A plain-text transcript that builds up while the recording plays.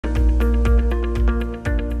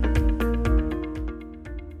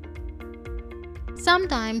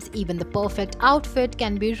Sometimes even the perfect outfit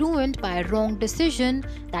can be ruined by a wrong decision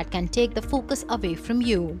that can take the focus away from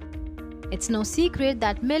you. It's no secret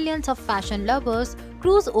that millions of fashion lovers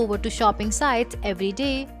cruise over to shopping sites every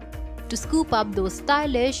day to scoop up those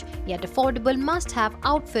stylish yet affordable must-have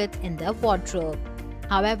outfits in their wardrobe.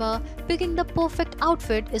 However, picking the perfect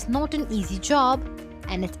outfit is not an easy job,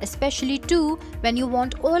 and it's especially true when you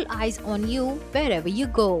want all eyes on you wherever you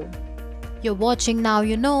go. You're watching Now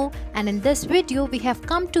You Know, and in this video we have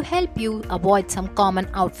come to help you avoid some common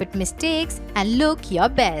outfit mistakes and look your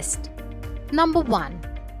best. Number 1.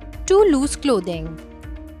 Too loose clothing.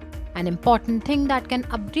 An important thing that can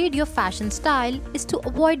upgrade your fashion style is to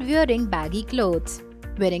avoid wearing baggy clothes.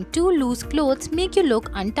 Wearing too loose clothes make you look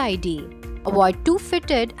untidy. Avoid too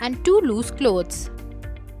fitted and too loose clothes.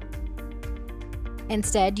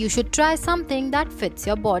 Instead, you should try something that fits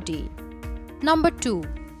your body. Number 2.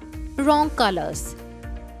 Wrong colors.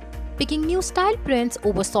 Picking new style prints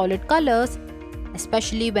over solid colors,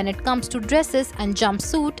 especially when it comes to dresses and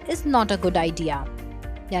jumpsuit, is not a good idea.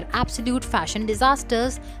 They are absolute fashion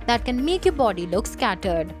disasters that can make your body look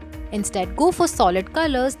scattered. Instead, go for solid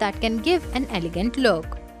colors that can give an elegant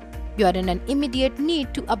look. You are in an immediate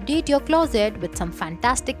need to update your closet with some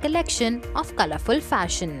fantastic collection of colorful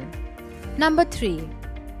fashion. Number 3.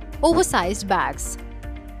 Oversized bags.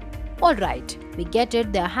 Alright, we get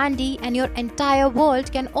it, they're handy and your entire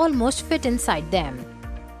world can almost fit inside them.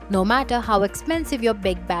 No matter how expensive your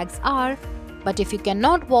big bags are, but if you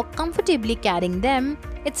cannot walk comfortably carrying them,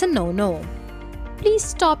 it's a no-no. Please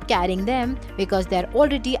stop carrying them because they're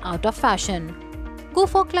already out of fashion. Go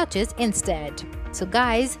for clutches instead. So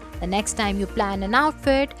guys, the next time you plan an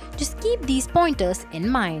outfit, just keep these pointers in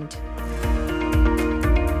mind.